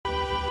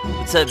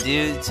What's up,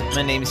 dudes?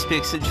 My name is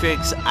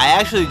PixxelTrixx. I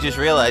actually just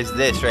realized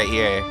this right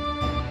here.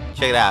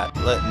 Check it out.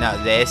 Look, no,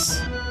 this.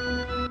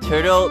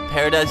 Turtle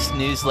Paradise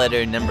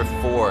Newsletter number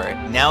 4.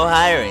 Now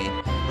hiring.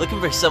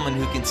 Looking for someone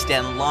who can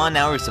stand long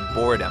hours of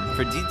boredom.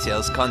 For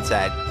details,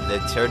 contact the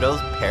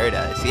Turtles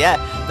Paradise. Yeah,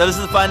 that was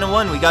the final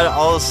one. We got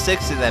all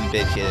 6 of them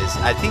bitches.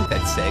 I think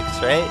that's 6,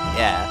 right?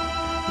 Yeah,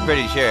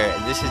 pretty sure.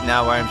 This is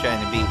not where I'm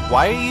trying to be.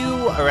 Why are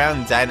you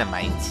around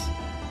dynamite?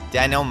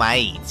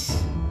 Dynamite.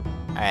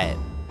 Alright.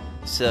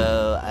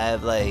 So, I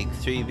have like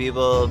 3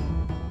 people.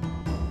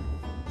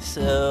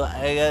 So,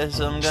 I guess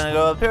I'm gonna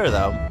go up here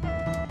though.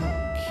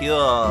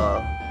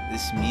 Cool.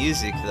 This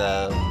music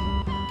though.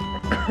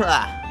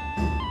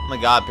 Oh my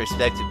god,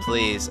 perspective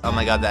please. Oh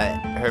my god,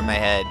 that hurt my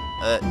head.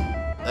 Oh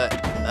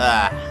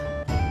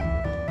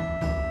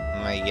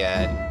my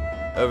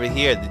god. Over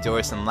here, the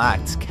door's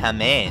unlocked.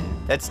 Come in.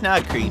 That's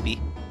not creepy.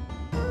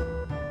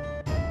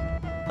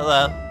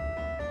 Hello.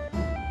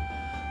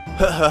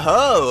 Ho ho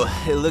ho!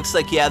 It looks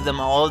like you have them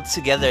all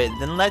together.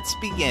 Then let's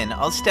begin.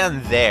 I'll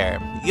stand there.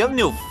 You have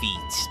no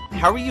feet.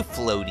 How are you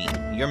floating?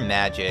 You're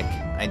magic.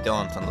 I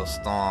don't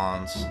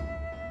understand.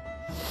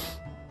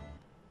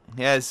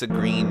 Yeah, it's a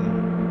green.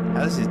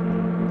 How's it?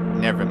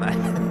 Never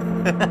mind.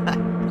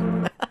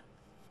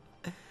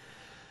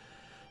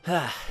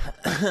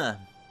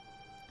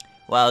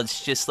 Well,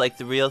 it's just like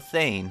the real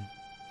thing.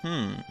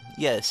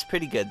 Yes,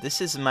 pretty good.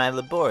 This is my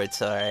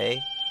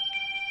laboratory.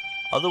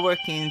 All the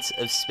workings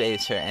of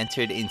space are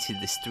entered into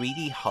this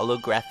 3D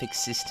holographic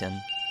system.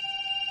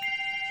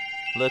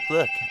 Look,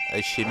 look,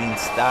 a shooting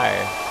star.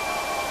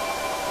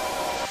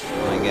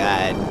 Oh my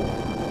god.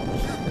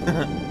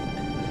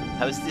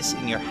 How is this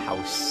in your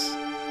house?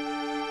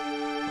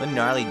 What a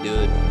gnarly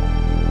dude.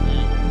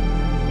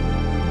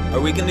 Are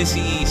we gonna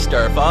see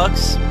Star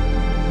Fox?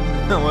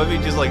 What if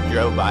he just like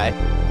drove by?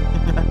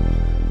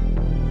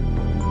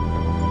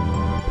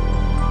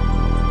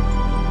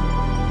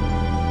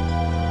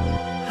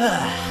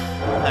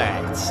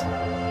 Alright.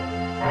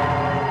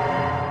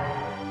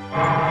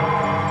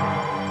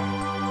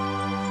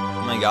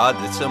 Oh my god,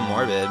 that's so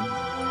morbid.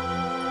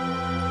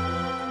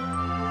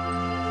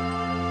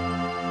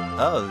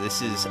 Oh,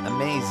 this is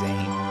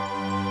amazing.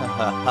 Ho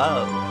ho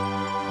ho.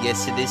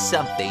 Yes, it is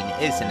something,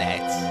 isn't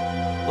it?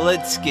 Well,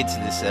 let's get to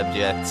the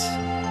subject.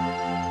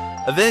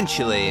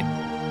 Eventually,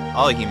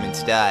 all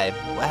humans die.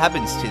 What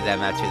happens to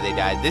them after they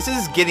die? This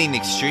is getting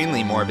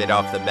extremely morbid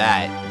off the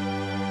bat.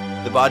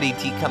 The body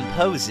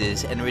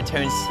decomposes and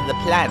returns to the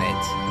planet.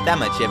 That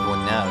much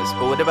everyone knows.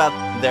 But what about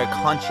their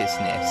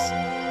consciousness?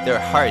 Their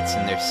hearts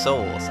and their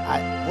souls?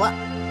 What?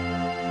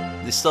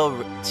 The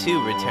soul,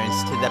 too,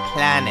 returns to the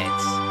planet.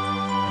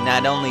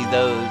 Not only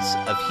those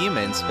of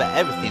humans, but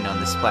everything on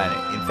this planet.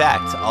 In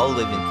fact, all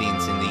living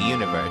things in the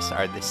universe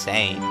are the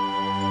same.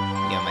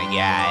 Oh my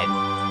god.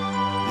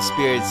 The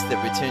spirits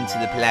that return to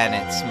the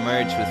planets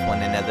merge with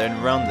one another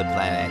and roam the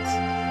planet.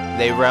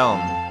 They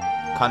roam,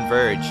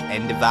 converge,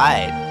 and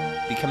divide,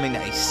 becoming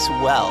a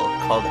swell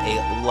called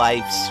a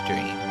life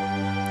stream.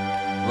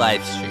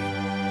 Life stream.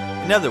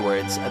 In other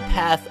words, a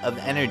path of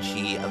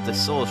energy of the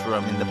souls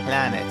roaming the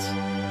planet.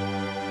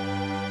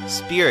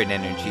 Spirit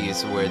energy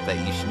is a word that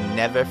you should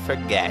never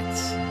forget.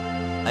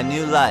 A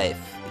new life.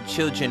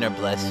 Children are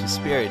blessed with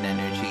spirit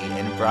energy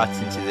and brought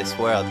into this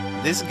world.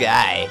 This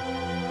guy.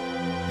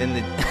 Then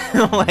the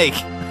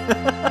like.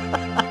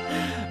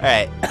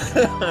 Alright.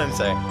 I'm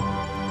sorry.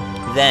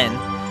 Then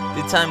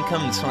the time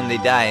comes when they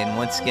die and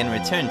once again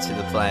return to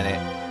the planet.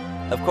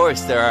 Of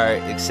course there are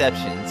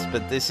exceptions,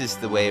 but this is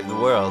the way of the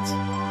world.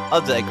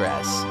 I'll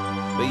digress,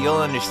 but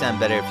you'll understand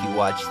better if you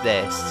watch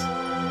this.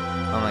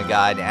 Oh my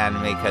god,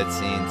 anime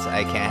cutscenes.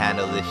 I can't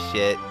handle this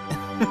shit.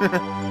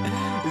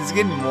 It's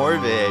getting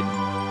morbid.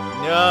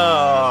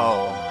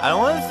 No. I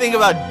don't want to think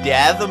about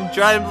death. I'm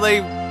trying to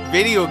play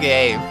video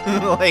game.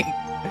 Like,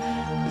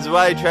 this is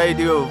why I try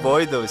to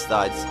avoid those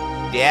thoughts.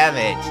 Damn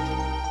it.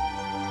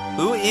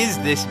 Who is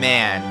this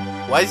man?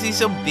 Why is he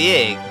so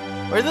big?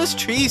 Why are those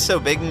trees so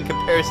big in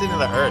comparison to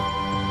the earth?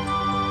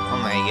 Oh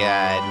my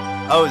god.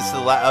 Oh, it's the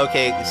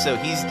okay, so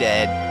he's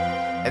dead.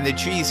 And the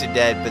trees are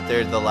dead, but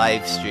they're the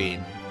live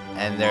stream.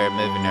 And they're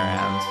moving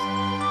around.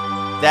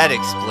 That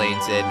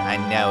explains it. I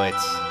know it.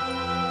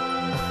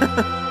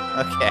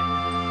 Okay.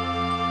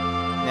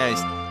 Now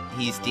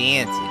he's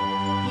dancing.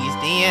 He's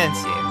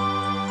dancing.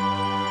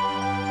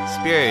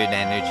 Spirit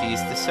energy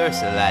is the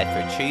source of life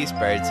for trees,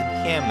 birds, and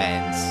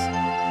humans.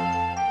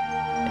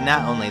 And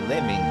not only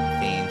living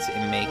things,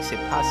 it makes it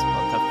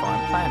possible to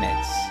form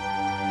planets.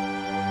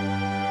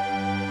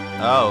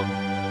 Oh.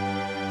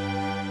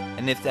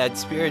 And if that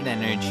spirit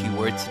energy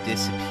were to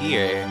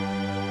disappear...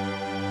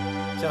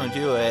 Don't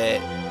do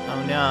it.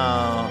 Oh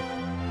no.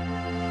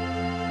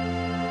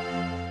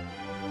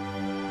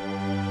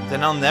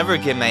 Then I'll never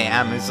get my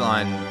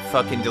Amazon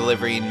fucking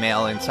delivering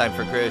mail in time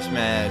for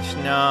Christmas.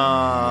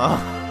 No.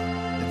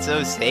 It's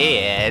so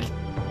sad.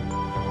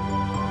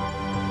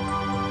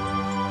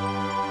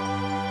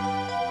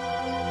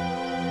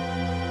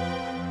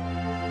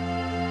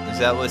 Is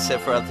that what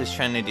Sephiroth is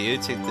trying to do?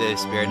 Take the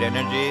spirit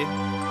energy?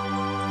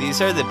 These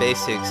are the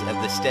basics of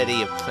the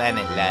study of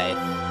planet life.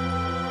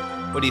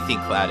 What do you think,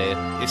 Clouded?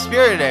 If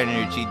spirit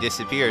energy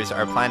disappears,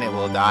 our planet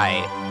will die.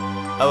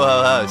 Ho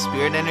ho ho,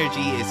 spirit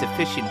energy is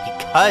efficient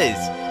because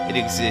it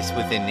exists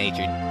within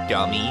nature,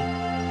 dummy.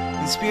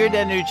 When spirit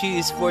energy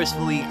is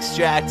forcefully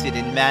extracted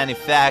and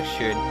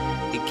manufactured,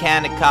 it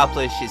can't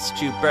accomplish its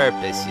true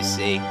purpose, you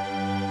see.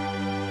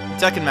 I'm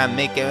talking about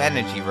Mako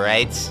energy,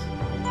 right?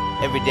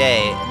 Every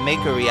day,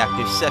 Mako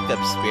reactors suck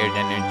up spirit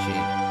energy,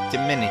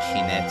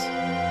 diminishing it.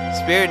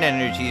 Spirit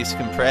energy is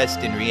compressed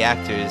in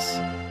reactors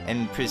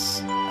and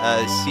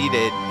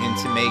seeded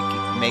into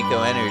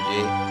Mako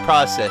energy,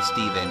 processed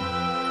even,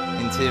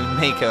 into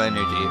Mako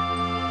energy.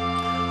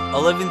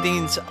 All living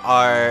things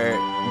are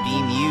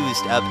being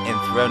used up and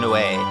thrown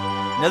away.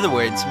 In other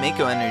words,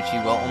 Mako energy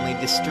will only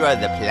destroy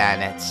the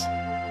planet.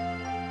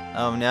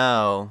 Oh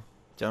no,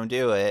 don't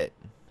do it.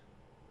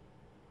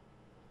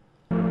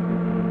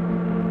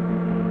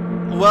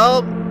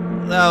 Well,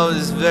 that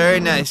was very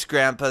nice,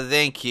 Grandpa,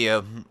 thank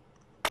you.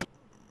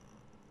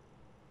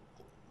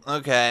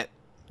 Okay,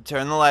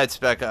 turn the lights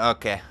back on.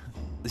 Okay.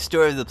 The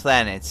story of the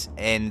planets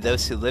and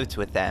those who lived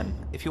with them.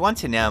 If you want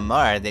to know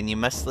more, then you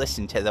must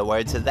listen to the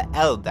words of the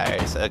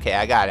elders. Okay,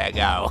 I gotta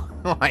go.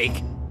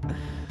 Like,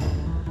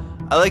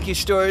 I like your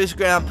stories,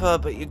 Grandpa,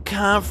 but you're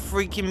kind of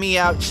freaking me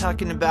out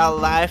talking about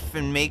life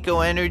and Mako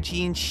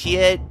energy and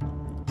shit.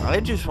 I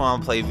just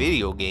want to play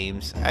video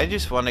games. I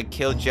just want to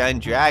kill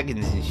giant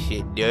dragons and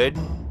shit, dude.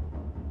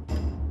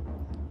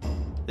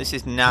 This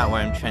is not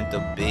where I'm trying to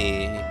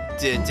be.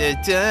 This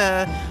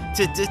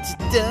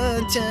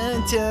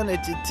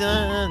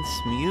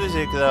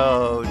music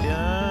though.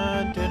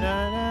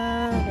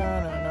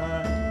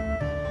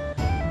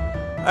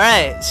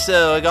 Alright,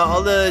 so I got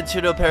all the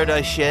Turtle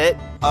Paradise shit.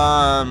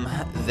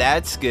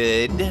 That's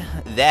good.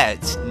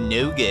 That's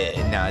no good.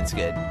 No, it's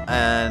good.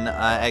 And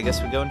I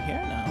guess we go in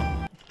here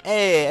now.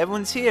 Hey,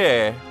 everyone's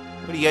here.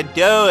 What are you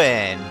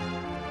doing?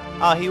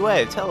 Oh, he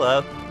waved.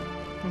 Hello.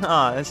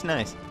 Oh, that's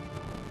nice.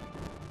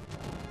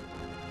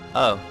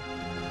 Oh.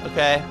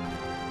 Okay.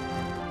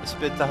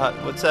 Spit the hot.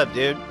 What's up,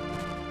 dude?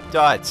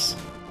 Dots.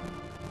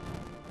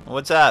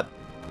 What's up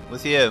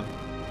with you?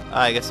 Oh,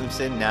 I guess I'm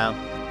sitting now.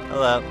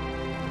 Hello.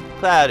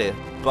 Cloudy.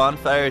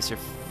 Bonfires are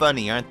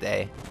funny, aren't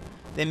they?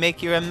 They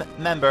make you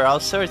remember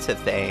all sorts of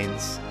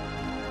things.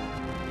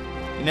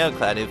 You know,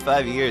 Cloudy,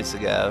 5 years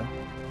ago.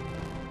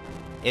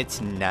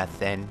 It's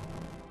nothing.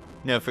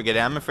 No, forget it.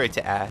 I'm afraid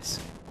to ask.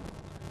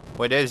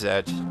 What is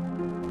it?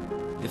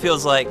 It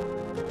feels like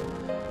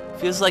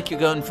you're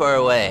going far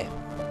away.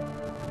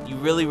 You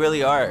really,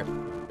 really are.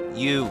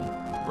 You,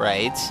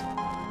 right?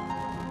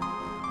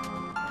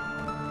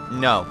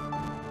 No.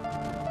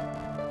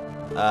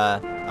 I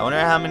wonder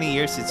how many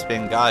years it's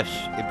been.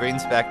 Gosh, it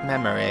brings back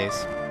memories.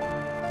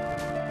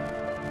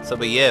 So,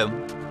 but you.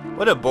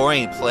 What a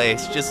boring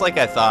place. Just like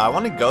I thought. I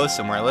want to go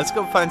somewhere. Let's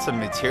go find some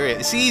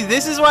material. See,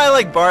 this is why I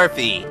like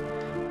Barfy.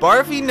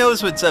 Barfy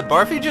knows what's up.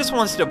 Barfy just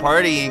wants to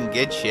party and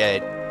get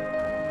shit.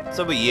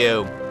 So, but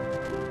you.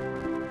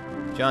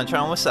 John,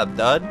 what's up,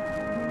 dud?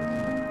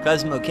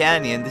 Cosmo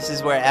Canyon, this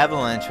is where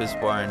Avalanche was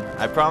born.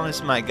 I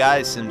promised my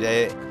guys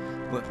someday,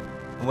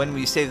 when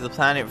we save the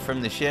planet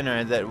from the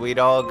Shinner, that we'd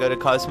all go to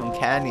Cosmo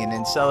Canyon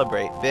and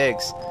celebrate.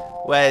 Biggs,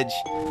 Wedge,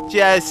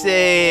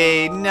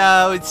 Jesse,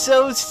 no, it's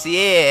so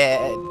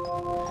sad.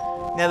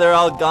 Now they're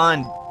all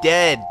gone,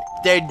 dead.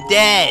 They're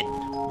dead.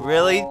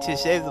 Really? To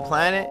save the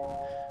planet?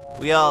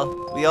 We all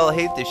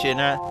hate the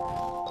Shinner,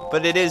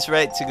 but it is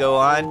right to go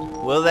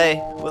on. Will they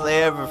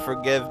ever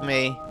forgive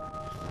me?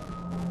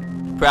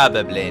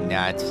 Probably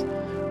not.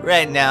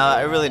 Right now,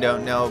 I really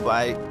don't know,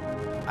 but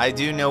I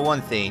do know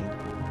one thing.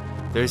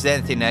 If there's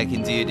anything I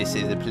can do to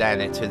save the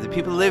planet or the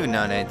people living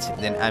on it,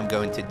 then I'm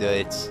going to do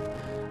it.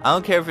 I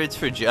don't care if it's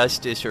for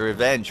justice or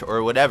revenge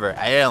or whatever.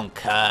 I don't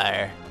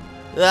care.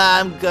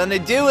 I'm gonna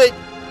do it!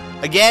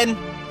 Again?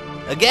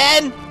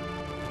 Again?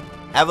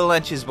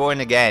 Avalanche is born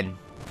again.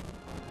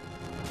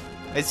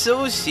 It's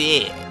so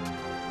sad.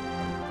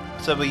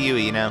 So about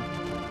you know.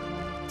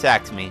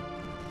 Talk to me.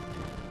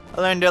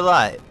 I learned a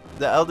lot.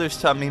 The elders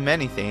taught me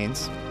many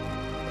things.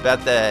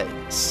 About the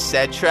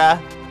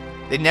Cetra.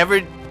 They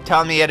never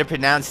taught me how to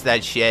pronounce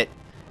that shit.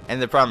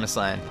 And the Promised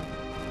Land.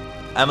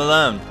 I'm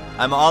alone.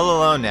 I'm all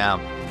alone now.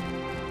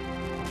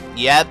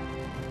 Yep.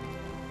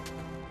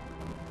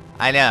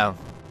 I know,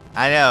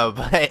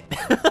 but...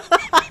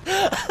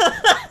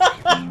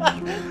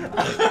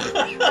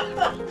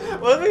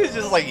 What if he was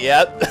just like,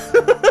 yep?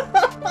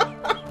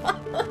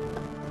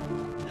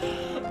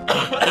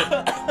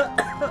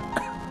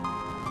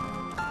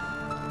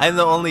 I'm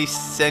the only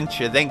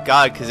Sentra, thank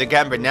God, because I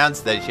can't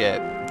pronounce that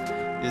shit.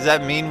 Does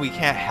that mean we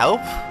can't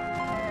help?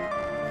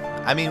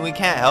 I mean, we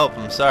can't help,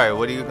 I'm sorry.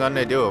 What are you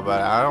gonna do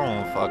about it? I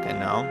don't fucking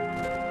know.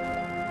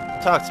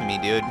 Talk to me,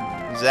 dude.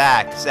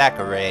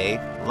 Zachary,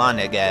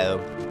 long ago.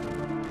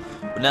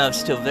 When I was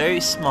still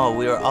very small,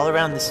 we were all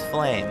around this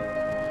flame.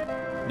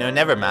 No,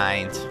 never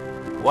mind.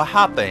 What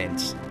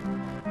happened?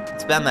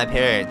 It's about my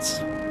parents.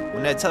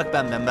 When I talk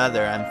about my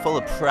mother, I'm full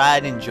of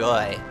pride and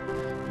joy.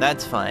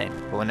 That's fine,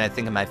 but when I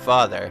think of my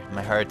father,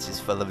 my heart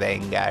is full of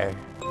anger.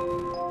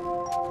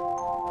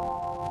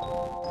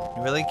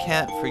 You really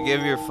can't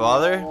forgive your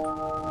father?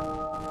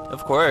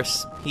 Of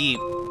course, he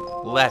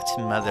left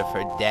mother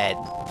for dead.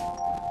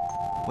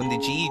 When the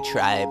G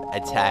tribe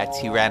attacked,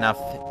 he ran off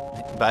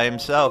by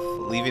himself,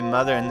 leaving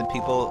mother and the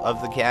people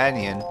of the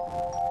canyon.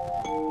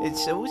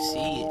 It's so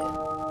sad.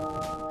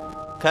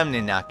 Come,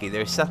 Nanaki,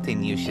 there's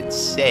something you should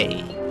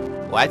say.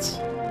 What?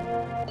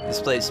 This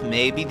place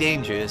may be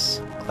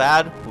dangerous.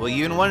 Cloud, will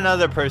you and one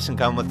other person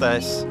come with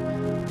us?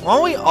 Why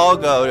don't we all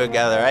go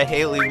together? I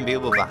hate leaving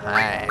people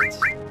behind.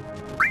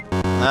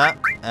 No,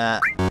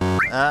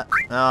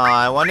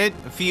 I wanted...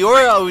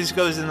 Fiora always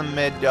goes in the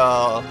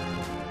middle.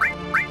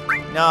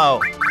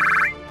 No.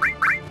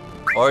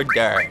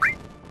 Order.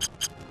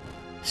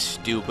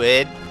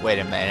 Stupid. Wait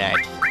a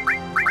minute.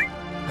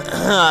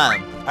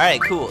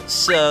 Alright, cool.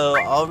 So,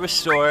 I'll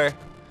restore.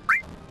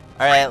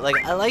 Alright,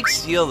 like, I like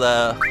steel,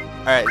 though.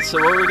 Alright, so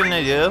what we're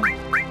gonna do...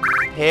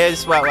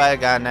 Here's what I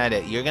got at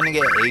it. You're gonna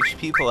get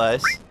HP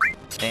plus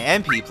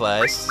and MP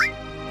plus.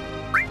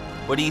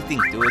 What do you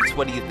think, dudes?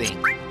 What do you think?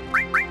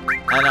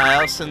 And I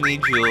also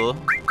need you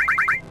to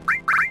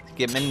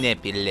get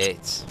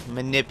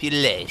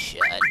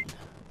manipulation.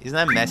 Isn't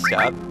that messed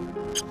up?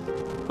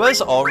 Who has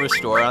all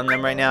restore on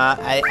them right now?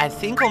 I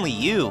think only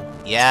you.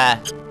 Yeah.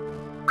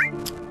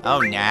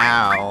 Oh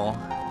no.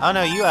 Oh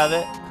no, you have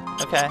it.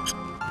 Okay.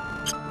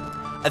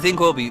 I think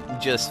we'll be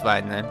just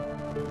fine then.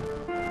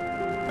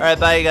 Alright,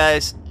 bye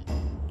guys.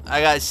 I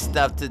got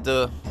stuff to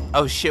do.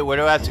 Oh shit, where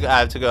do I have to go? I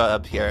have to go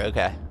up here,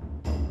 okay.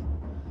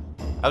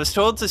 I was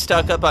told to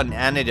stock up on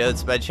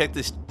antidotes, but I checked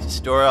the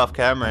store off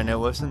camera and it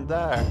wasn't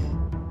there.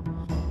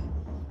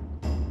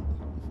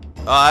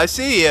 Oh, I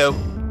see you.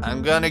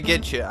 I'm gonna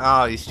get you.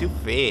 Oh, he's too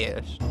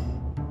fast.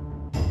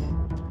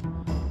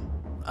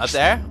 Up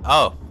there?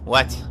 Oh,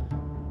 what?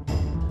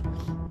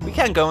 We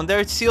can't go in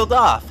there, it's sealed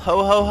off.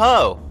 Ho ho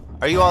ho.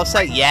 Are you all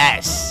set?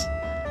 Yes.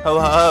 Ho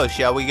ho ho,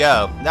 shall we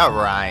go? That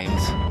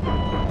rhymes.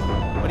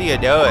 What are you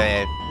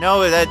doing?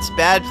 No, that's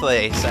bad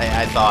place,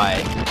 I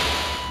thought.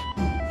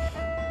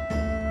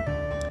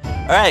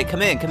 Alright,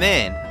 come in, come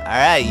in.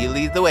 Alright, you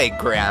lead the way,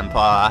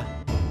 Grandpa.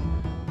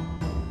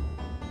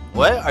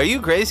 What? Are you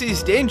crazy?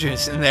 It's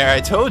dangerous in there, I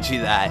told you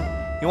that.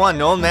 You want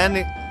an old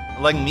man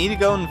like me to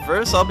go in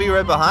first? I'll be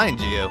right behind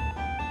you.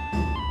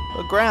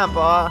 But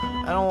Grandpa,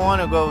 I don't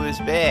want to go as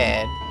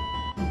bad.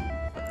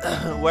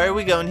 Where are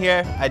we going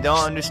here? I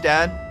don't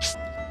understand.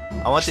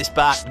 I want this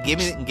box. Give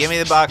me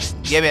the box.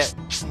 Give me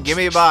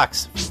the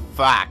box.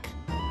 Fuck.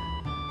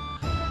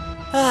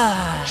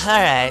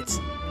 Alright.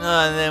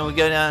 And then we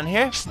go down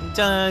here.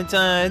 Dun,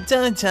 dun,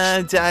 dun,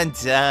 dun, dun,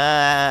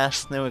 dun.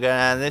 Then we go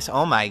down this.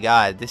 Oh my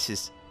god, this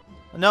is...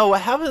 No,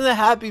 what happened to the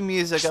happy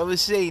music I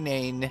was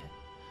singing?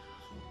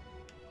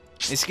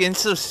 It's getting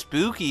so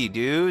spooky,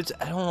 dudes.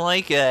 I don't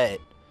like it.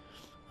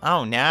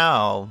 Oh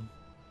no.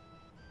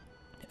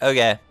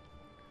 Okay.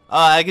 Oh,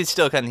 I can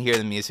still kind of hear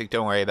the music.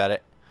 Don't worry about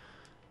it.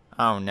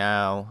 Oh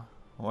no.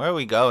 Where are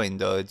we going,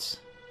 dudes?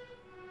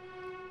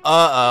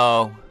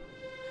 Uh-oh.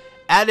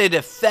 Added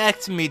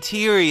effect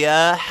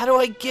materia. How do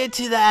I get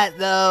to that,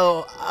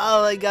 though?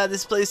 Oh my god,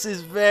 this place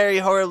is very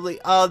horribly...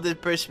 Oh, the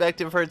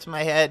perspective hurts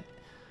my head.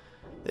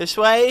 This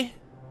way?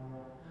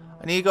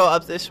 I need to go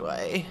up this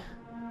way.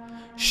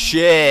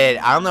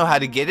 Shit, I don't know how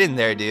to get in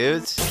there,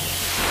 dudes.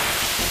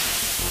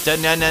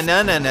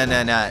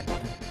 No.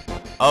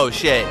 Oh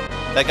shit,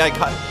 that guy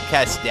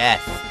cast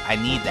death. I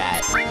need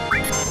that.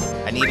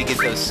 I need to get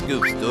those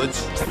scoops,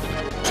 dudes.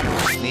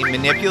 Need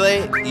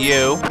manipulate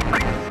you.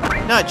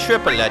 Not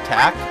triple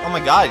attack. Oh my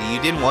god, you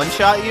didn't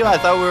one-shot you? I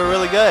thought we were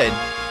really good.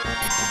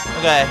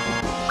 Okay.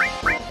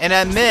 And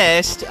I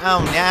missed.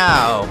 Oh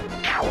no.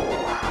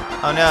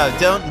 Oh no,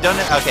 don't.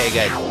 Okay,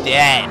 good.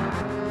 Dead.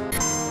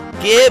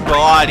 Get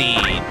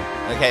bodied.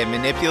 Okay,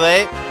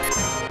 manipulate.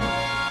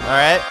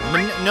 Alright.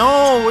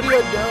 No, what are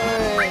you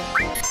doing?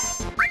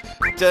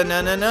 No.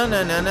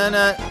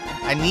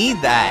 I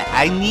need that.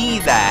 I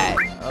need that.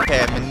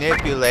 Okay,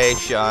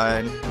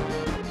 manipulation.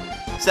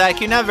 Zach,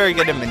 you're not very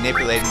good at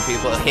manipulating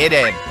people. Hit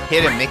him.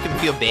 Hit him. Make him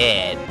feel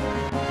bad.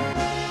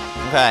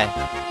 Okay.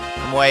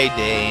 I'm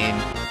waiting.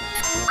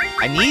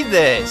 I need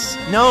this.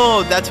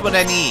 No, that's what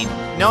I need.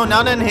 No,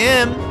 not on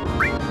him.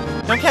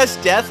 Don't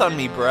cast death on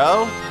me,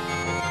 bro.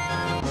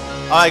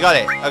 Oh, I got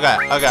it.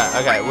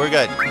 Okay. We're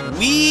good.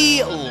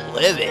 We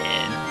live in.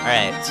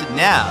 Alright, so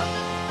now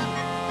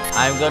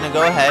I'm gonna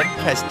go ahead and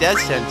cast death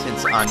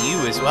sentence on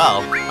you as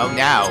well. Oh,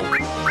 now.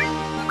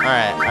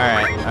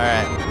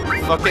 Alright.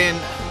 Fucking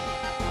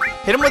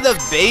hit him with a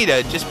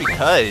beta just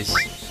because.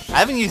 I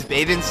haven't used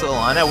beta in so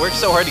long. I worked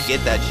so hard to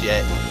get that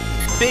shit.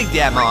 Big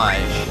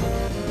damage.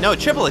 No,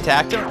 triple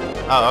attacked him.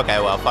 Oh, okay,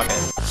 well, fuck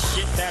it.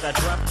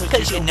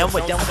 Cause you know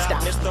what, don't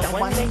stop. Don't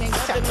want to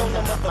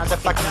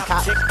motherfucking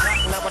cop.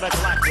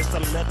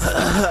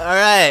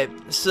 Alright,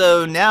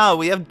 so now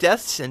we have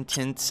death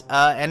sentence.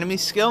 Enemy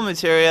skill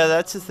materia,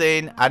 that's the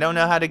thing. I don't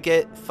know how to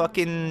get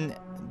fucking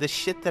the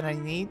shit that I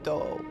need,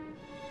 though.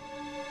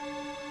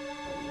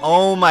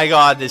 Oh my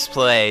god, this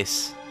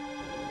place.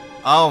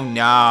 Oh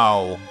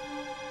no.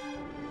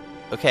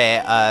 Okay,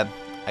 I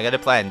got a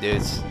plan,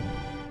 dudes.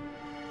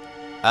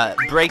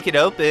 Break it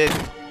open.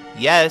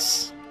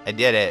 Yes, I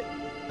did it.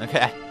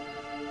 Okay.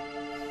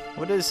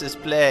 What is this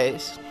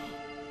place?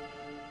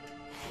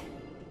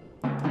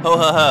 Ho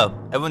ho ho.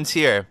 Everyone's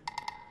here.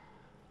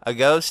 A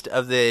ghost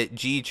of the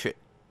G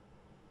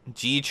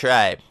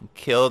tribe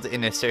killed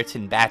in a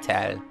certain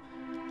battle.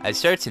 A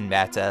certain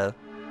battle.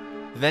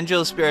 The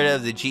vengeful spirit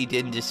of the G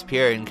didn't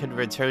disappear and could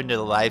return to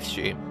the live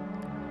stream.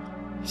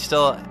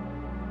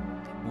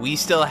 We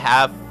still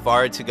have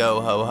far to go,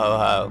 ho ho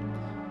ho.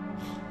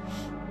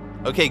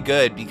 Okay,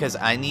 good, because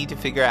I need to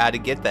figure out how to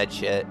get that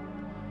shit.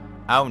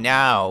 Oh,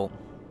 no.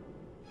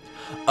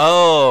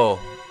 Oh,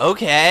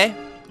 okay.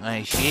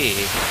 I see.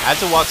 I have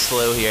to walk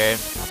slow here.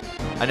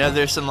 I know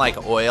there's some,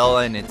 like, oil,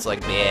 and it's, like,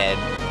 bad.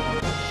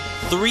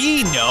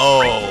 3?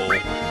 No.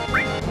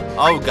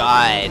 Oh,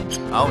 God.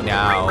 Oh,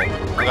 no.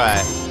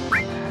 Okay.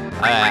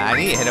 I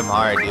need to hit him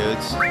hard,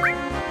 dudes.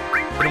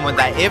 Hit him with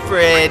that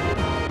Ifrit.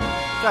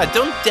 God,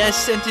 don't death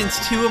sentence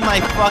 2 of my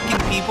fucking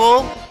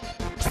people.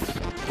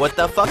 What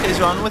the fuck is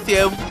wrong with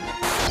you?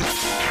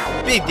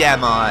 Big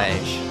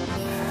damage.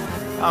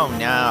 Oh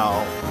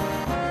no.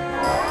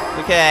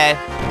 Okay.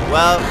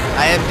 Well,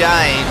 I am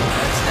dying.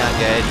 That's not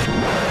good.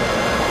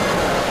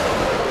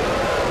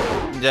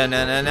 No.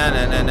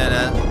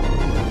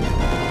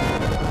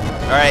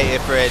 Alright,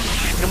 Ifrit.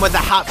 Hit him with a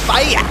hot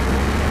fire.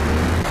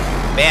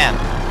 Bam.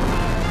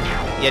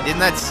 Yeah, didn't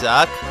that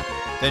suck?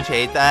 Don't you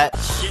hate that?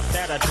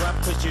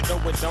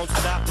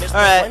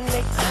 Alright.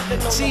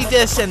 See,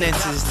 death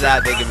sentence is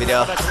that big of a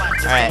deal.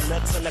 Alright.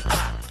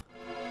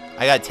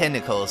 I got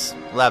tentacles.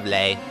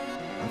 Lovely.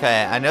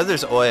 Okay, I know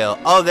there's oil.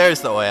 Oh,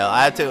 there's the oil.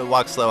 I have to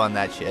walk slow on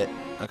that shit.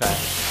 Okay.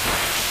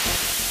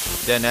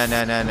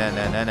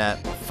 No.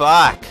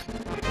 Fuck.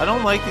 I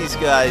don't like these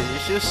guys.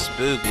 It's just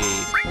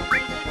spooky.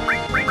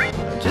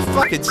 Just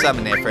fucking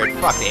summon it, Fred.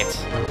 Fuck it.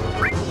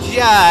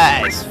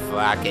 Just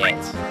fuck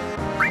it.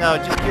 No,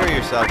 just cure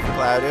yourself,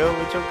 Cloudo.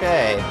 It's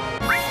okay.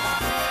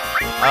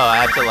 Oh, I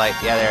have to like,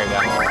 yeah, there we go.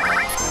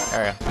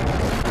 There we go.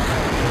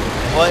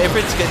 Well,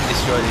 Ifrit's gonna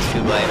destroy this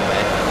Kubla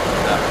anyway.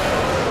 So.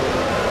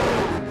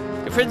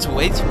 Ifrit's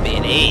way too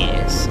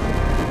badass.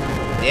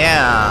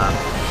 Yeah.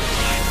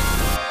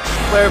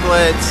 Flare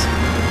Blitz.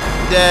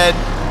 Dead.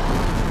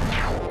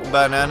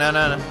 But no.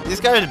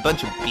 These guys are a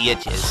bunch of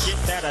bitches.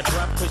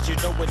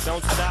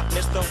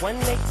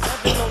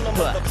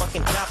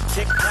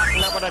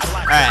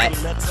 Alright.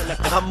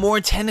 Got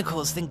more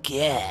tentacles than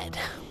good.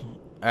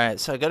 Alright,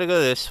 so I gotta go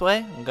this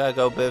way. I gotta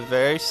go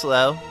very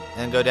slow.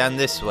 And go down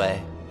this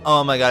way.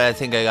 Oh my god, I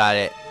think I got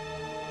it.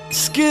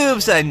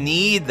 Scoops, I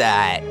need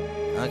that.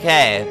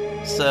 Okay,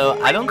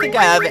 so I don't think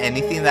I have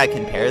anything that I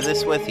can pair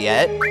this with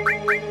yet.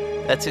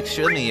 That's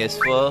extremely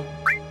useful.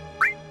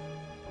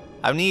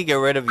 I need to get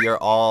rid of your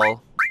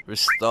all.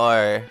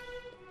 Restore.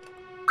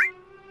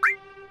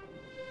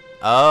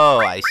 Oh,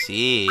 I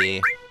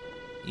see.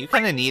 You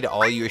kind of need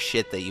all your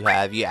shit that you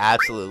have. You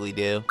absolutely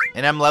do.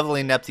 And I'm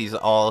leveling up these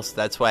alls.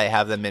 That's why I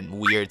have them in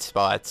weird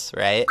spots,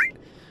 right?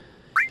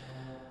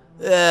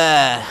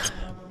 Well,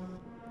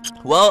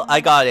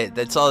 I got it.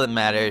 That's all that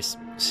matters.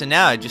 So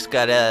now I just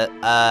gotta,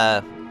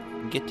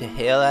 get the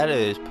hell out of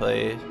this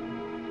place.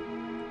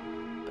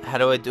 How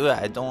do I do it?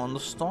 I don't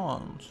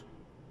understand.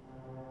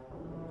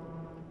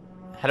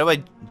 How do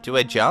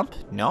I jump?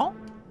 No?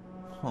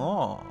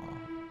 Oh.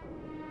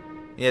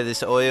 Yeah,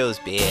 this oil is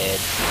bad.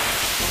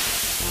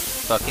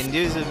 Fucking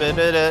do's a bit.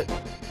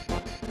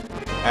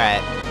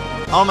 Alright.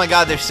 Oh my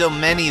god, there's so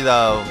many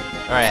though.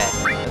 Alright,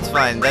 that's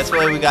fine. That's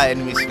why we got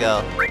enemy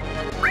skill.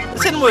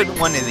 Let's hit with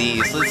one of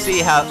these. Let's see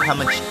how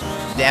much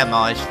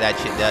damage that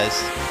shit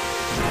does.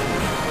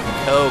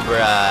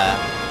 Cobra.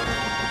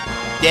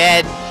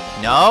 Dead.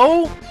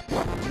 No?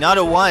 Not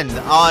a 1.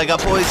 Oh, I got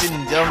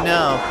poisoned. Oh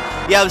no.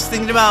 Yeah, I was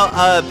thinking about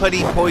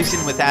putting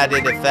poison with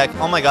added effect.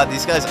 Oh my god,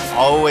 these guys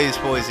always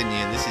poison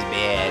you. This is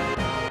bad.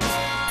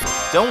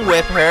 Don't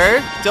whip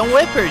her. Don't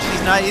whip her.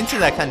 She's not into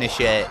that kind of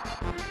shit.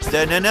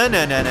 No.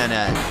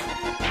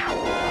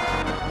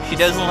 She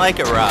doesn't like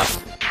it rough.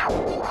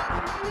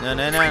 No.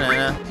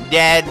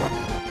 Dead.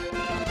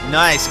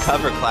 Nice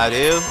cover,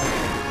 Cloudu.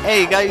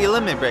 Hey, you got your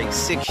limit break.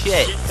 Sick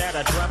shit.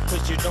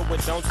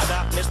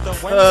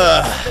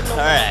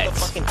 Alright.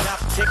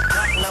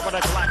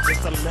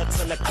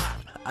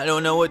 I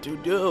don't know what to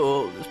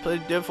do. This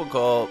place is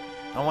difficult.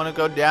 I want to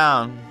go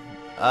down.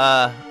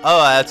 Oh,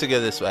 I have to go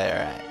this way.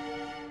 Alright.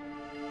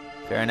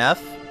 Fair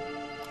enough.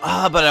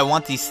 Ah, but I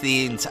want these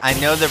things. I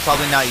know they're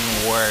probably not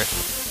even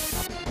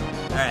worth.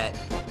 Alright.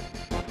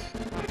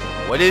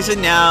 What is it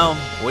now?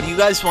 What do you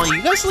guys want?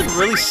 You guys look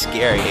really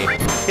scary.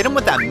 Hit him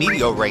with that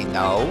meteorite,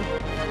 though.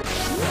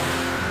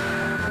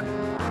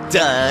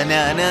 Dead?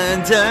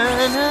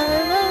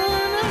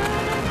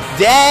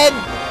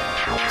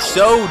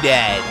 So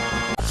dead.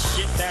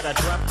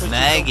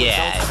 My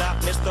god.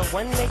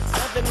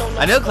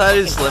 I know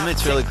Cloud's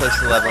limit's really close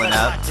to leveling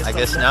up. I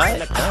guess not.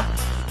 No?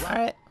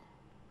 Alright.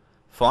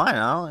 Fine,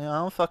 I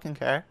don't fucking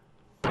care.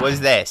 What is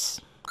this?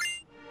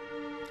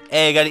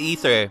 Hey, I got an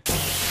ether.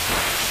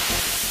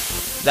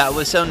 That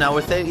was so not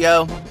worth it,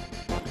 yo.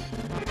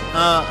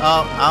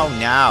 Oh,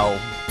 now.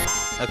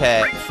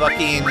 Okay,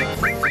 fucking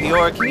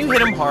Fior, can you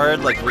hit him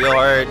hard, like real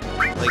hard?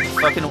 Like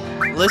fucking,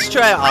 let's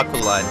try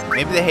Aqualung.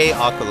 Maybe they hate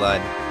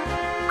Aqualung.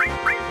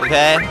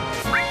 Okay,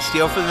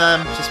 steal from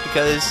them just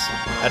because,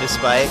 out of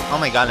spite. Oh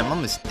my god, I'm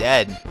almost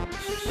dead.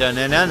 No.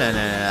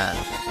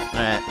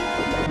 Alright.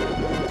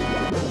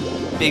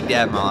 Big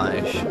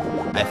damage,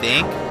 I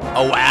think.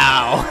 Oh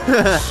wow!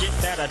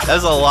 That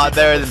was a lot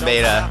better than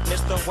beta.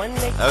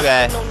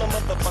 Okay.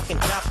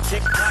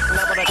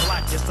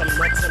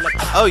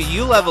 Oh,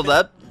 you leveled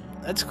up.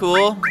 That's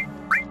cool.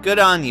 Good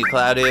on you,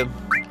 Cloudy.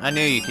 I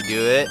knew you could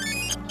do it.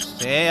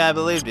 See, I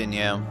believed in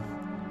you.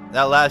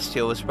 That last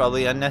heal was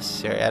probably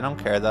unnecessary. I don't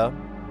care though.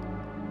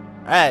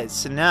 Alright,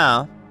 so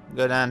now,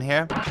 go down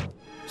here.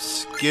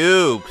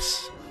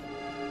 Scoops!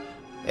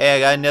 Hey, I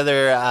got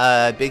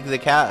another Big the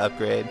Cat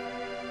upgrade.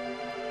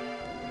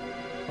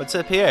 What's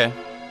up here?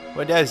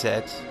 What is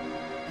it?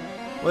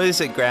 What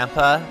is it,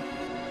 Grandpa?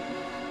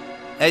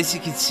 As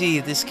you can see,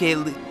 this gate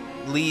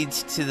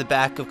leads to the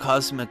back of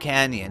Cosmo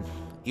Canyon.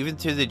 Even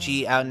though the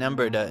G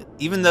outnumbered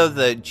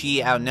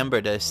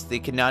us, they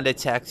could not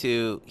attack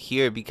to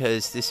here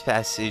because this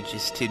passage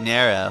is too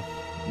narrow.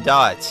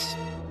 Dots.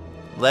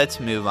 Let's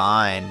move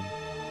on.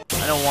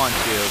 I don't want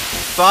to.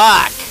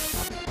 Fuck!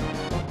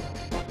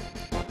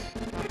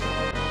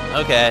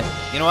 Okay,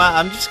 you know what?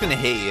 I'm just gonna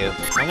hit you.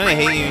 I'm gonna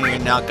hit you and you're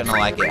not gonna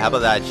like it. How about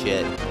that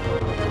shit?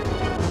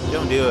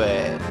 Don't do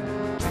it.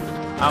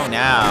 Oh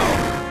no.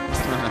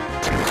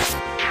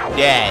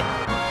 Dead.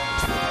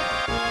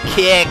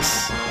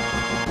 Kicks.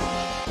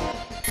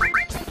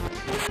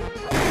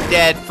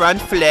 Dead.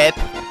 Front flip.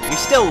 You're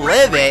still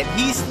living.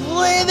 He's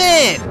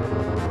living.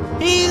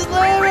 He's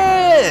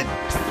living.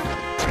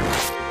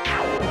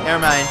 Never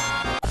mind.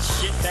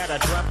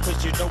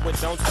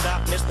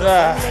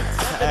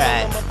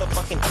 Alright.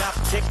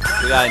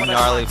 We got a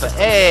gnarly fight.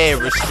 Hey,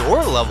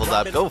 Restore leveled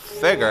up. Go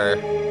figure.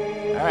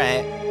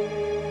 Alright.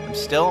 I'm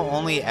still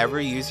only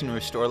ever using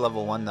Restore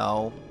level 1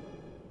 though.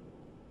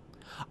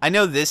 I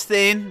know this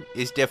thing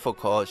is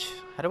difficult.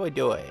 How do I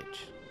do it?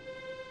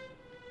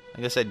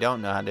 I guess I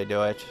don't know how to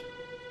do it.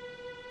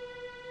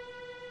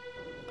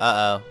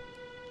 Uh-oh.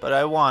 But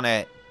I want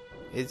it.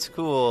 It's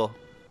cool.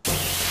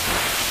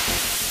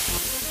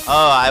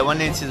 Oh, I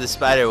went into the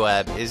spider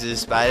web. Is it a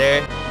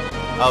spider?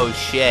 Oh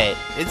shit.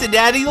 It's a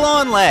daddy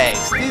long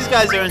legs. These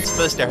guys aren't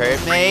supposed to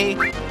hurt me.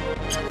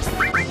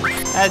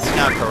 That's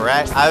not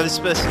correct. I was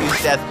supposed to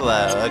use death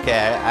blow.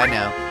 Okay, I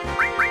know.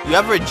 You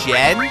have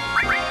regen?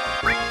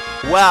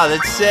 Wow,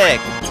 that's sick.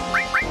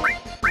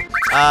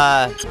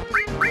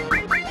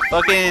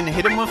 Fucking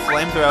hit him with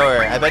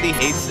flamethrower. I bet he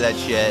hates that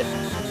shit.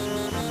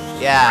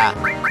 Yeah.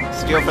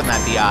 Steal from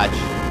that biatch.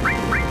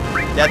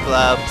 Death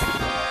blow.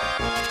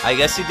 I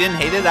guess he didn't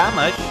hate it that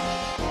much.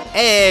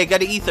 Hey,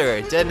 got an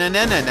ether.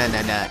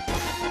 Da-na-na-na-na-na-na.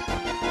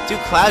 Dude,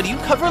 Cloud, you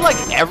cover like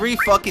every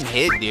fucking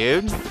hit,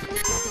 dude.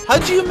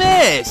 How'd you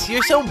miss?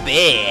 You're so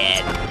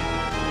bad.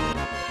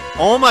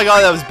 Oh my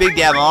god, that was big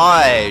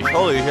damage.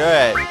 Holy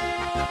shit.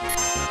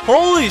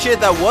 Holy shit,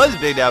 that was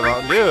big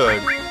damage,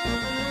 dude.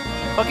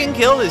 Fucking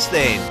kill this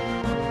thing.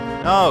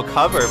 No,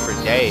 cover for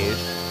days.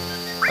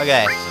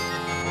 Okay.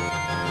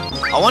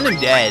 I want him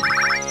dead.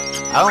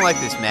 I don't like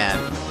this man.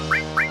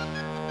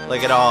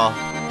 Like at all.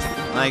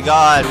 My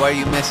god, why are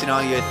you missing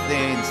all your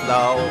things,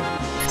 though?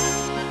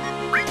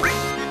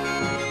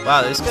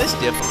 Wow, this guy's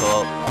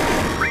difficult.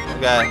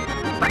 Okay.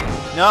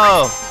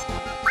 No!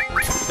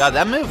 God,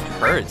 that move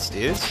hurts,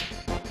 dude.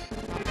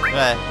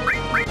 Okay.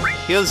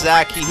 Heal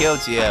Zach, he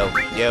heals you.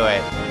 Do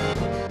it.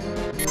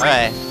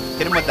 Alright.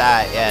 Hit him with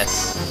that,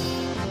 yes.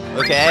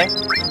 Okay.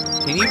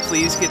 Can you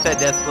please get that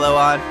death blow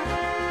on?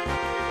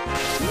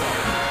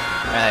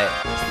 Alright.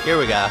 Here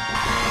we go.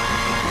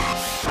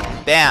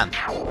 Bam.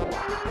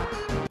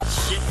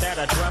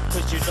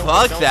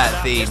 Fuck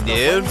that thing,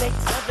 dude.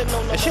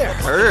 That shit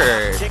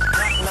hurt.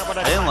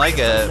 I didn't like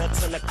it.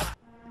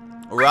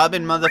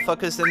 Robin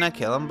motherfuckers didn't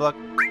kill him. Block.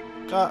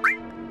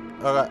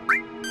 Okay.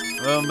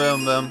 Boom,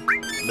 boom, boom.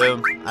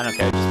 Boom. I don't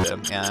care, just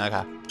boom. Yeah,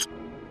 okay.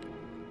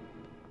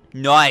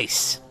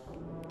 Nice.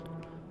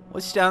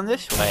 What's down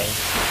this way?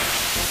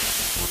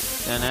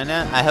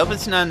 No. I hope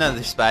it's not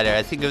another spider.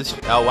 I think it was.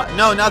 Oh, what?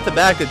 No, not the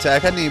back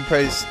attack. I didn't even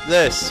praise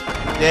this.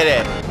 Did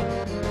it.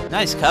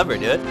 Nice cover,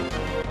 dude.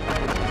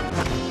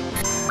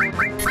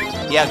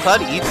 Yeah,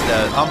 Cloud eats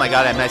those. Oh my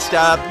god, I messed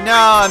up. No,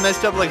 I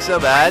messed up like so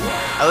bad.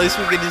 At least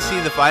we get to see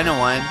the final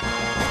one.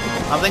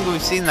 I don't think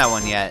we've seen that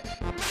one yet.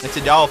 It's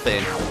a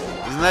dolphin.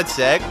 Isn't that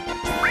sick?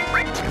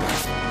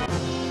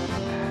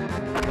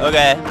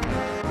 Okay.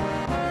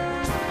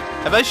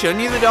 Have I shown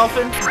you the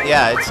dolphin?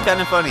 Yeah, it's kind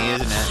of funny,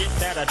 isn't it?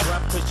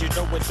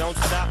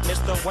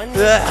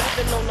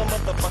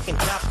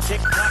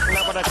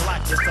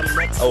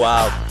 Oh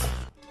wow.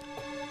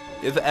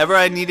 If ever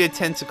I needed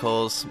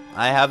tentacles,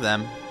 I have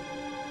them.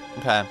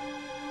 Okay.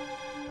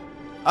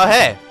 Oh,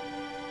 hey.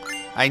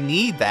 I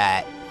need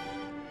that.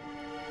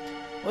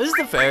 What does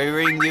the fairy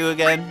ring do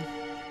again?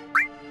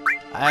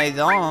 I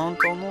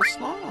don't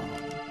understand.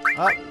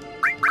 Oh.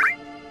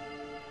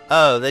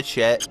 Oh, that's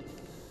shit.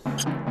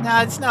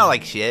 Nah, it's not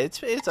like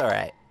shit. It's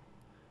alright.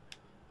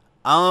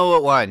 I don't know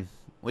what one.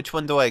 Which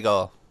one do I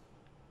go?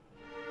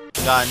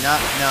 God, no,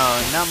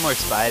 not more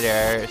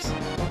spiders.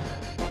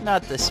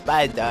 Not the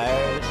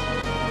spiders.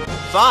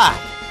 Fuck!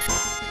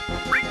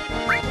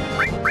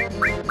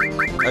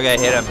 Okay,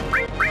 hit him.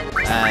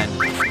 And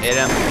hit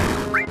him.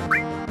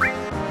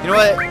 You know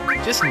what?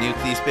 Just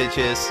nuke these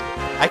bitches.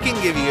 I can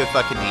give you a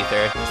fucking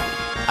ether.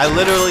 I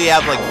literally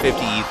have like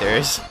 50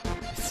 ethers.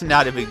 It's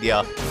not a big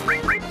deal.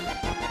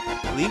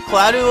 Leave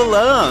Cloudoo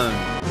alone.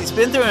 He's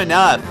been through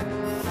enough.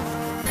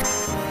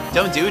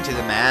 Don't do it to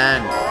the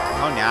man.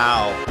 Oh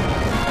no.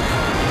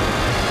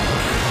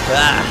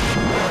 Ah.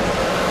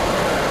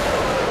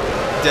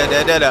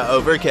 Da-da-da-da,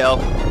 overkill.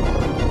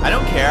 I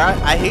don't care.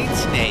 I hate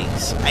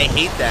snakes. I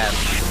hate them.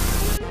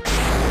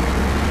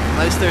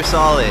 Unless they're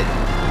solid.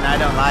 And I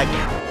don't like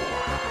it.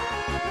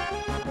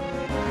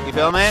 You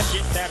feel me?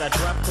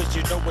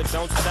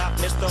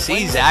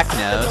 See, Zach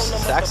knows.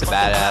 Zach's a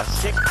badass.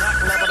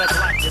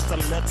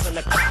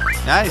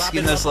 Nice,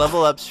 getting those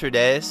level ups for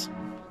days.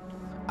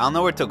 I don't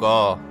know where to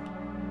go.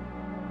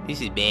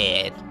 This is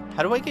bad.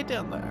 How do I get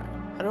down there?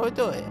 How do I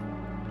do it?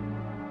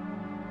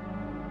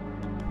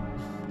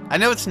 I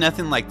know it's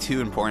nothing like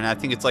too important. I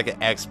think it's like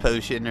an X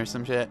potion or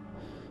some shit.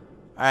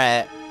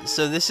 Alright,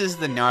 so this is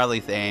the gnarly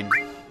thing.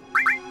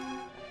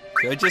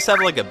 Do I just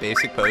have like a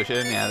basic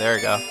potion? Yeah, there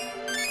we go.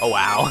 Oh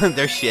wow,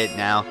 they're shit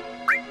now.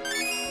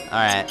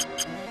 Alright.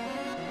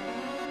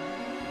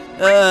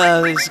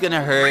 This is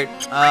gonna hurt.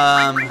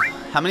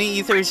 How many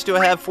ethers do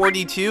I have?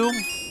 42?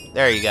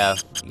 There you go.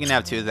 You can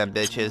have 2 of them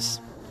bitches.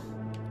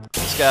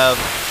 Let's go.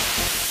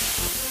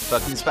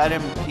 Fucking spider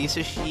piece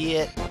of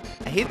shit.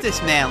 I hate this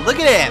man. Look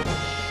at him!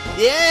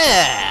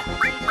 Yeah!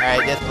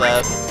 Alright, death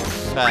blow.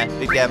 Fine,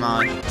 big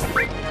damage.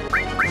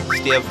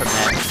 Steal from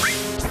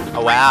him.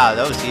 Oh wow,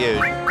 that was huge.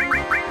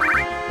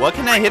 What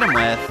can I hit him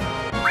with?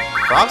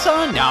 Frogs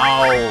on?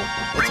 No!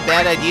 That's a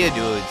bad idea,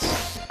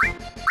 dudes.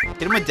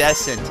 Hit him with death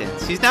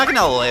sentence. He's not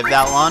gonna live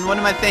that long. What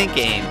am I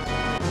thinking?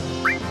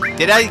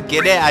 Did I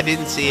get it? I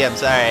didn't see. I'm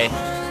sorry.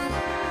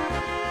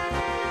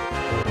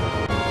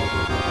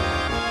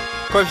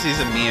 Of course he's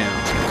immune.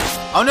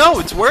 Oh no,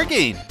 it's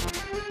working!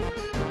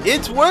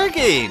 It's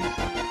working!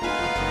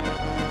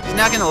 He's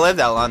not gonna live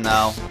that long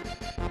though.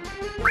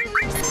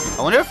 I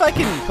wonder if I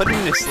can put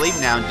him to sleep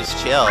now and just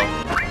chill.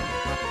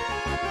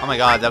 Oh my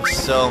god, that was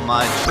so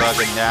much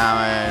fucking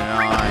damage.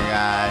 Oh my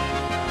god.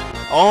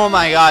 Oh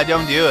my god,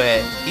 don't do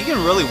it. He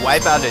can really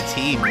wipe out a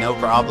team, no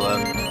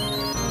problem.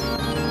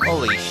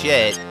 Holy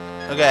shit.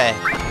 Okay.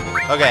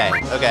 Okay,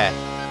 okay.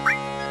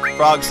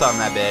 Frogs on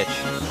that bitch.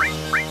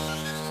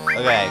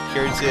 Okay,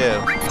 cure 2.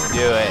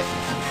 Do it.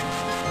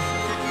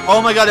 Oh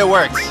my god, it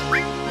worked.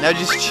 Now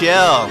just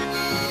chill.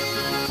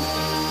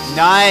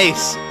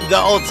 Nice. The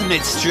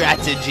ultimate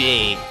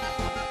strategy.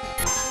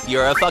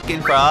 You're a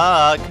fucking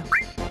frog.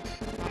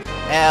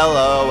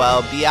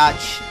 LOL,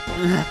 biatch.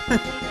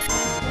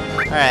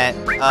 Alright,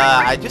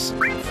 I just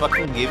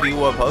fucking give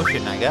you a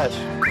potion, I guess.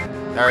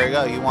 There you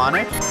go, you want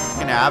it? You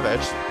can have it.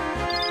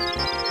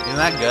 Isn't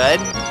that good?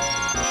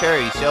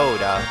 Cherry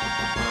soda.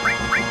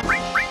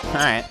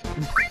 Alright.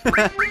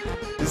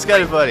 It's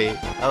kind of funny.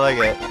 I like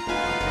it.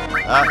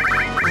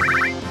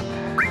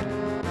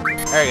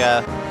 There we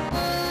go.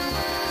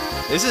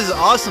 This is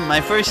awesome,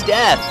 my first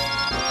death.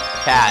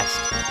 Cast.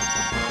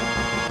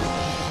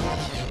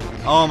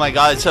 Oh my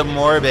god, it's a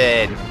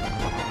Morbid.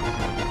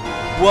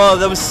 Whoa,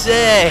 that was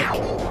sick.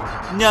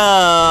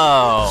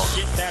 No.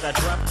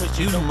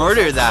 You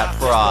murdered that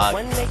frog.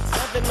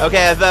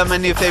 Okay, I found my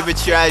new favorite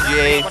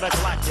strategy.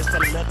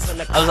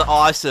 That was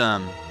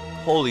awesome.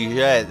 Holy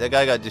shit, that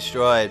guy got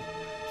destroyed.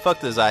 Fuck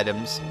those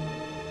items.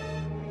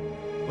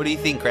 What do you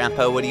think,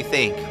 Grandpa? What do you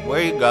think? Where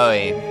are you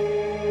going?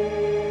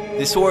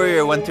 This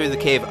warrior went through the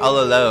cave all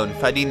alone,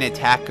 fighting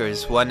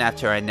attackers one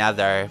after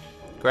another.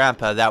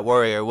 Grandpa, that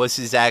warrior, was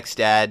his Zach's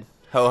dad.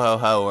 Ho ho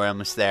ho, we're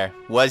almost there.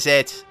 Was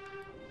it?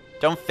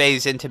 Don't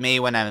phase into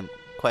me when I'm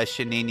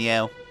questioning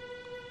you.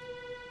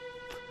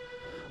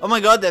 Oh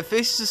my god, that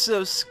face is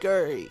so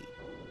scary.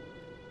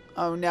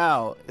 Oh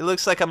no. It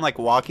looks like I'm like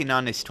walking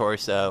on his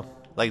torso.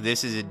 Like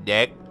this is a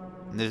dick.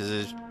 And this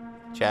is his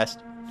chest.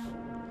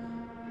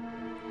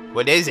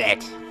 What is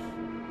it?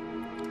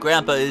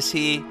 Grandpa, is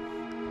he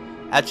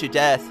at your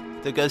death?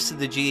 The ghost of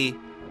the G,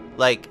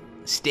 like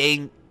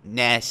stagnant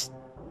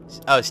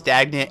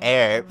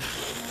air.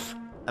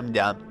 I'm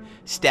dumb.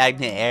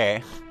 Stagnant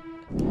air.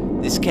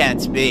 This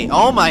can't be.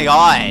 Oh my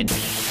god.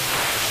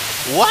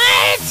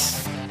 What?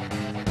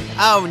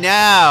 Oh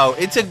no,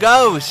 it's a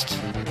ghost.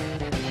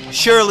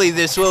 Surely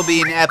this will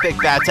be an epic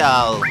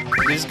battle.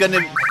 It's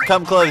gonna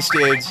come close,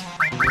 dudes.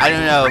 I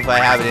don't know if I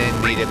have it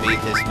in me to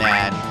beat this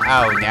man.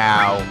 Oh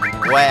no.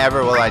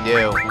 Whatever will I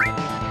do?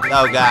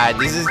 Oh god,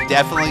 this is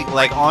definitely,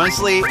 like,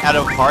 honestly, out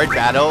of hard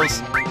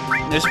battles,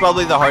 this is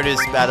probably the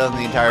hardest battle in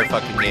the entire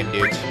fucking game,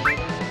 dudes.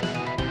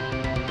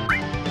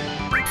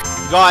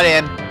 Got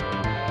him.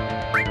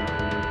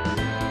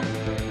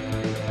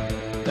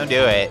 Don't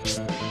do it.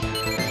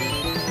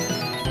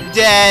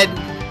 Dead.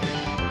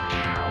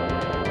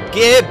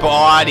 Get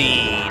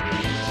bodied.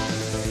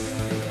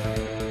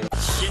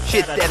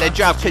 Shit that I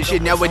dropped cause you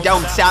know it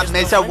don't stop.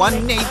 Miss a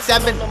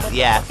 187.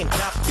 Yeah.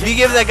 If you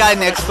give that guy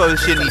an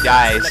explosion, he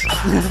dies.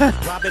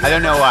 I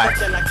don't know why.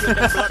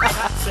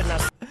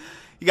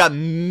 You got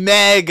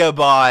mega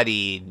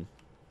bodied.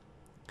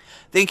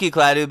 Thank you,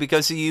 Cladu.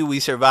 Because of you,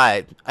 we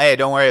survived. Hey,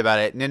 don't worry about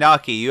it.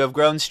 Nanaki, you have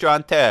grown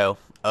strong too.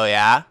 Oh,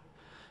 yeah?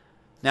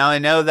 Now I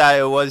know that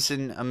it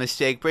wasn't a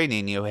mistake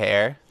bringing you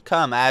here.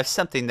 Come, I have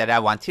something that I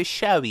want to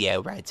show you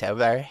right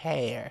over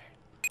here.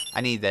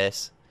 I need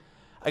this.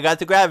 I got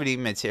the gravity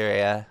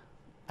materia.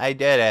 I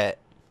did it.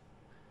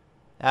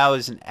 That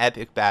was an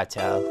epic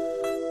battle.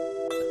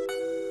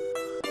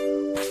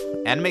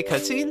 Anime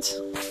cutscenes?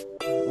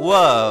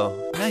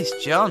 Whoa, nice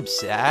jump,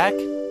 Zach.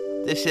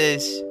 This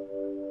is...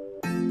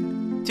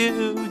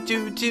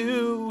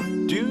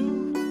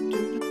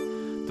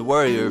 The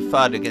warrior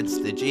fought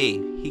against the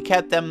G. He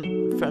kept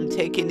them from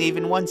taking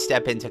even one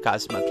step into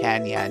Cosmo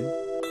Canyon.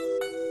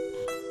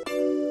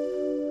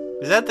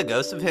 Is that the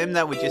ghost of him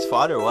that we just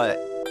fought or what?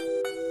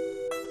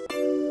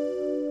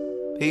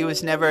 He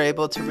was never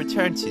able to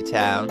return to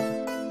town.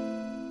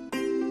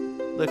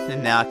 Look,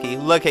 Nanaki,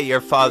 look at your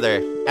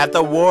father. At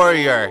the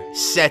warrior,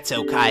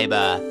 Seto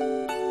Kaiba.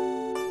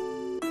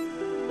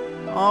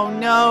 Oh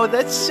no,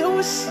 that's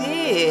so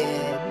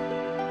sad.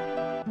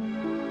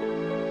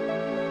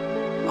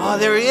 Oh,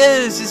 there he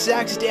is! It's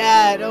Zach's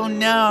dad! Oh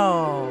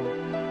no!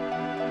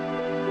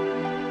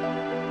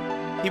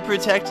 He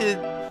protected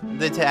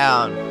the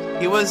town.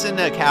 He wasn't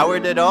a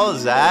coward at all,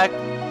 Zach.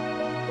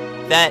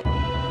 That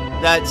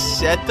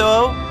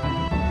Seto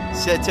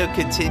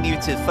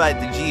continued to fight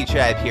the G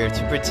tribe here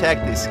to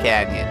protect this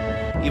canyon.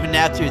 Even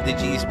after the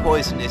G's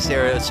poisonous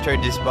arrows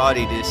turned his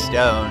body to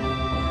stone.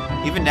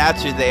 Even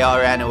after they all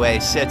ran away,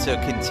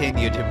 Seto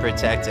continued to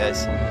protect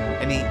us.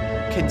 And he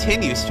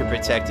continues to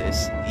protect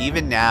us,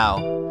 even now.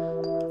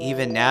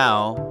 Even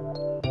now.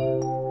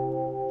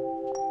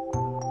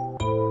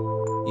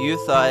 You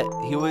thought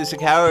he was a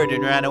coward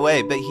and ran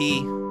away, but he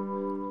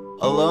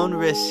alone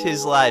risked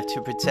his life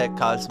to protect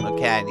Cosmo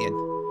Canyon.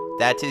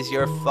 That is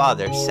your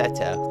father,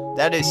 Seto.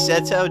 That is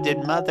Seto,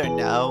 did mother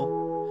know?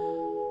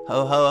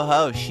 Ho ho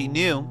ho, she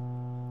knew.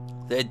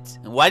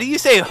 Why do you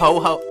say ho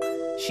ho?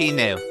 She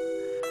knew.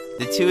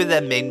 The two of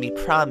them made me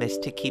promise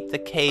to keep the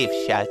cave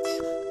shut.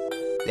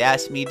 They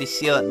asked me to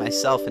seal it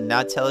myself and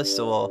not tell a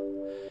soul.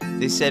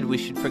 They said we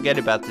should forget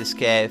about this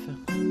cave.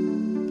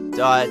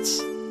 Dots.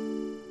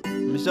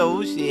 I'm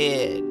so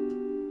sad.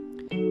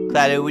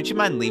 Clado, would you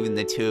mind leaving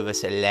the two of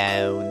us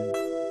alone?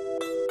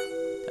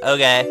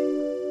 Okay.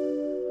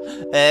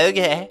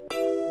 Okay.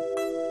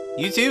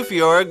 You too,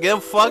 Fiora. Get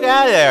the fuck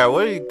out of there.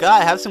 What do you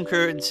got? Have some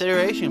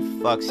consideration,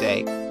 for fuck's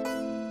sake.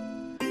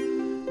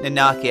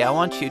 Nanaki, I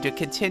want you to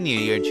continue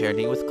your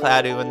journey with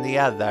Cladu and the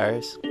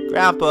others.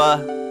 Grandpa,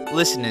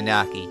 listen,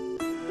 Nanaki.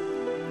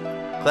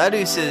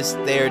 Cladu says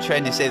they are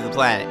trying to save the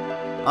planet.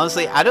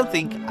 Honestly, I don't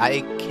think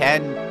it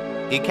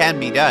can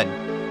be done.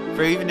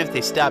 For even if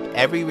they stop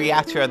every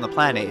reactor on the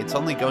planet, it's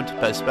only going to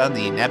postpone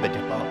the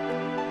inevitable.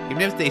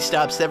 Even if they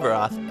stop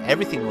Sephiroth,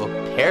 everything will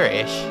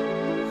perish.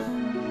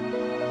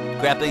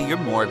 Grandpa, you're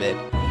morbid.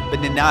 But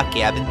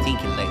Nanaki, I've been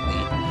thinking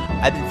lately.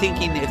 I've been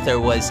thinking if there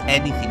was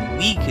anything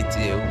we could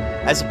do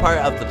as a part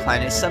of the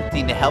planet,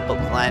 something to help a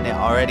planet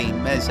already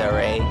in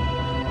misery.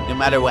 No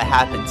matter what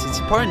happens, it's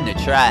important to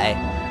try.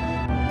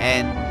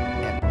 And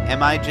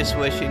am I just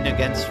wishing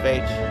against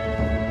fate?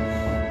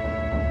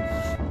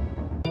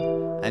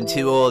 I'm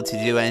too old to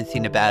do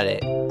anything about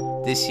it.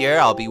 This year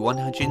I'll be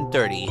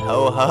 130.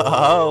 Ho ho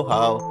ho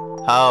ho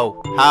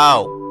ho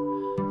ho.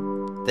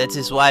 That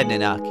is why,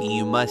 Nanaki,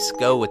 you must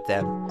go with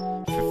them.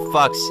 For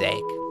fuck's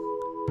sake.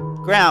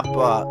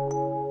 Grandpa.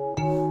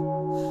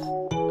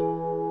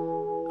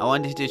 I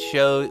wanted to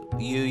show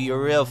you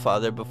your real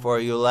father before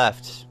you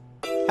left.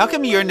 How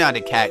come you're not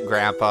a cat,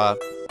 Grandpa?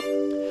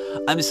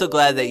 I'm so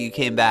glad that you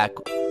came back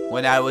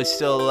when I was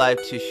still alive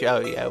to show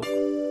you.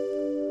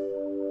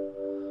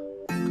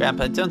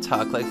 Grandpa, don't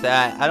talk like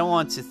that. I don't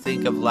want to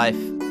think of life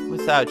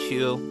without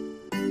you.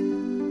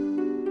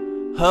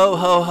 Ho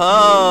ho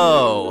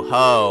ho!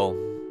 Ho.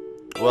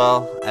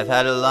 Well, I've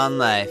had a long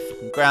life.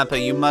 Grandpa,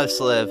 you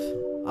must live.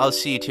 I'll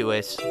see to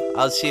it.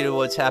 I'll see to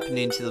what's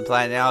happening to the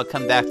planet and I'll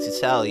come back to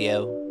tell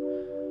you.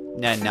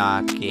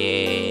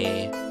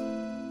 Nanaki.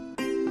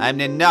 I'm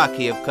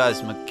Nanaki of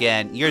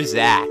Cosmocan. You're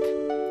Zack,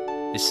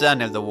 the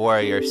son of the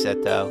warrior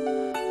Seto.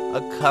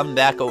 I'll come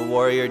back a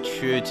warrior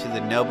true to the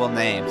noble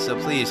name. So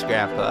please,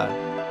 Grandpa.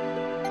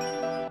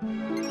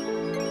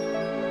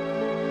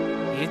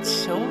 It's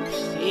so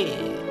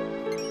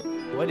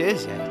sad. What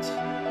is it?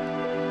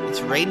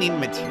 It's raining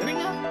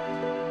materia?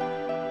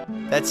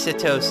 That's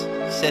Seto's.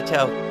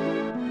 Seto.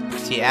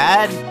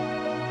 Dad?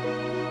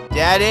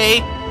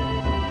 Daddy?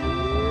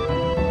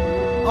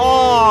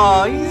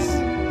 Oh, he's...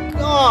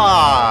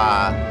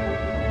 Aww.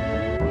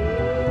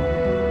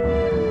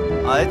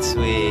 Oh, that's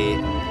sweet.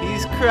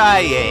 He's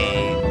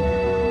crying.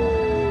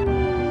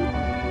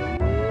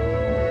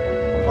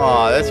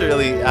 Oh, that's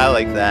really... I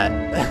like that.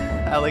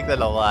 I like that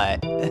a lot.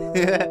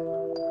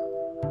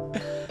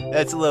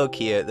 That's a little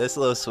cute. That's a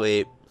little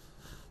sweet.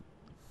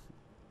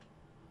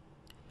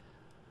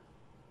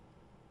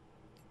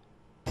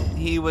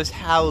 He was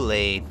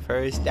howling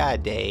for his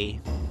dad day.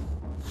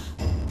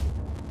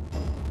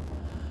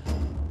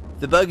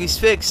 The buggy's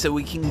fixed, so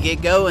we can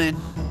get going.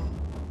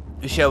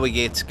 Shall we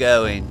get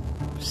going?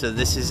 So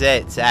this is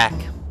it, Zach.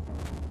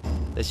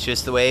 That's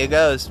just the way it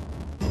goes.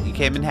 You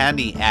came in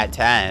handy at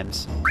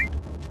times.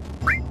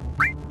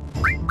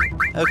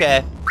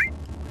 Okay.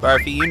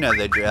 Barfy, you know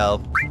the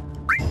drill.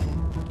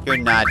 You're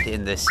not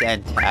in the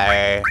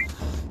center.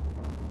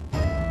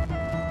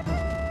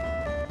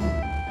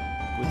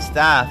 Good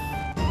stuff.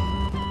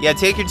 Yeah,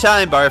 take your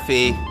time,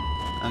 Barfy.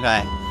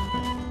 Okay.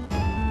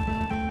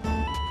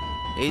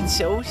 It's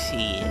so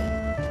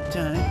sad.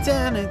 Dun,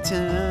 dun, dun,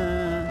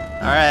 dun.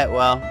 Alright,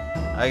 well,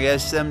 I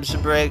guess them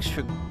some breaks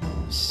for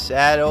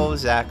sad old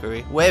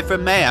Zachary. Wait for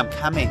me, I'm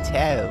coming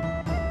too.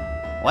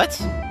 What?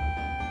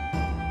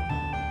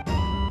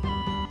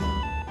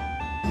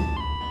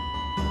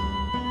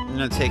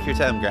 No, take your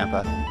time,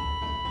 Grandpa.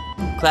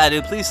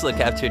 Cladu, please look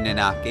after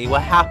Nanaki.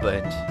 What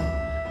happened?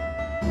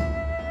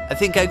 I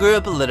think I grew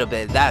up a little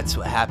bit. That's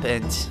what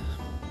happened.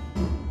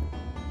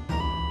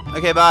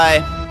 Okay,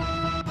 bye.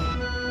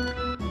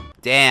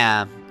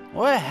 Damn.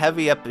 What a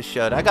heavy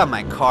episode. I got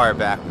my car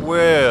back.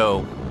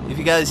 Whoa. If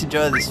you guys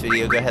enjoyed this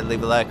video, go ahead and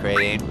leave a like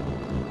rating.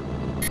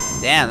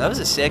 Damn, that was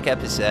a sick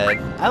episode.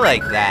 I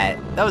like that.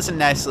 That was a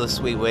nice little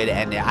sweet way to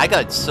end it. I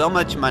got so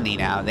much money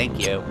now.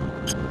 Thank you.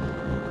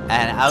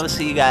 And I will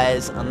see you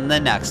guys on the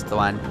next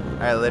one.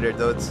 Alright, later,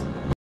 dudes.